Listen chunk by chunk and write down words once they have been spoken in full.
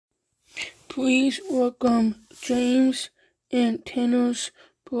Please welcome James and Tanner's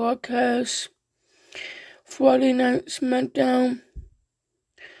broadcast. Friday Night SmackDown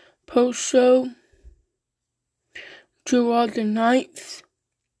post-show, July the 9th,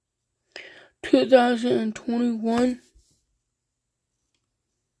 2021.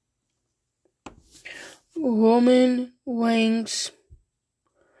 Roman Reigns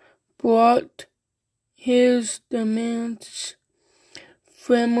brought his demands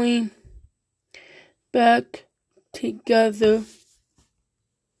family back together.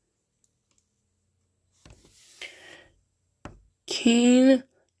 King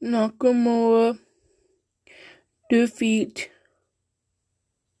Nakamura defeat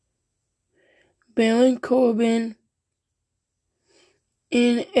Baron Corbin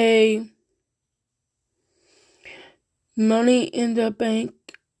in a Money in the Bank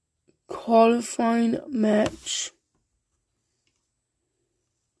qualifying match.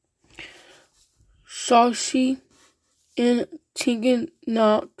 Sasha and Tegan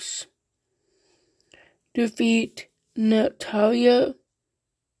Nox defeat Natalya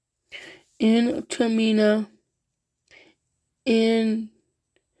and Tamina in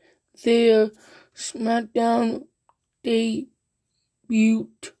their SmackDown debut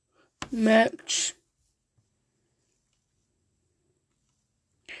match.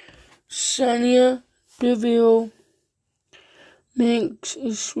 Sonya Deville makes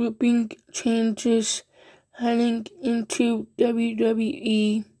sweeping changes heading into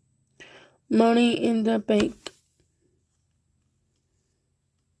WWE Money in the Bank.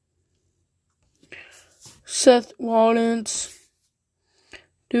 Seth Rollins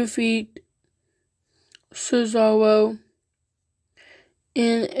defeat Cesaro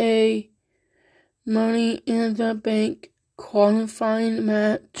in a Money in the Bank qualifying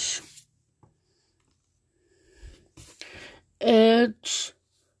match. Edge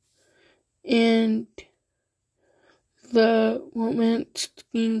and the Women's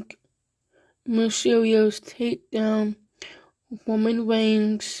King Mysterio's takedown Roman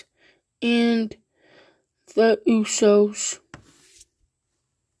Reigns and the Usos.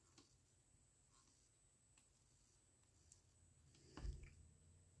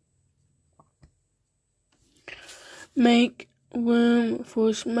 Make room for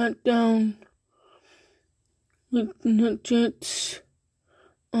SmackDown with Nuggets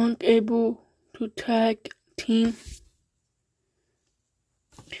unable to tag team.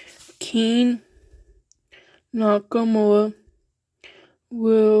 King Nakamura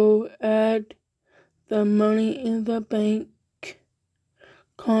will add the Money in the Bank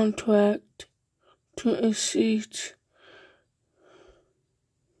contract to assist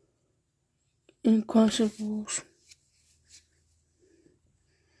in rules.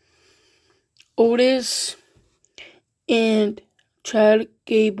 Otis and Chad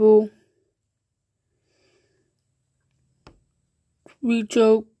Gable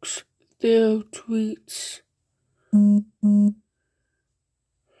rejokes their tweets.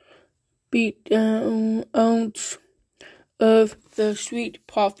 Beatdowns of the Street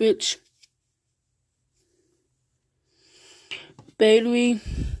Profits. Bayley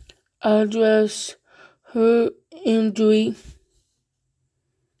address her injury.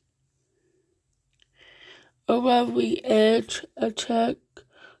 A rivalry Edge attack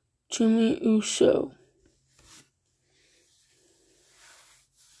Jimmy Uso.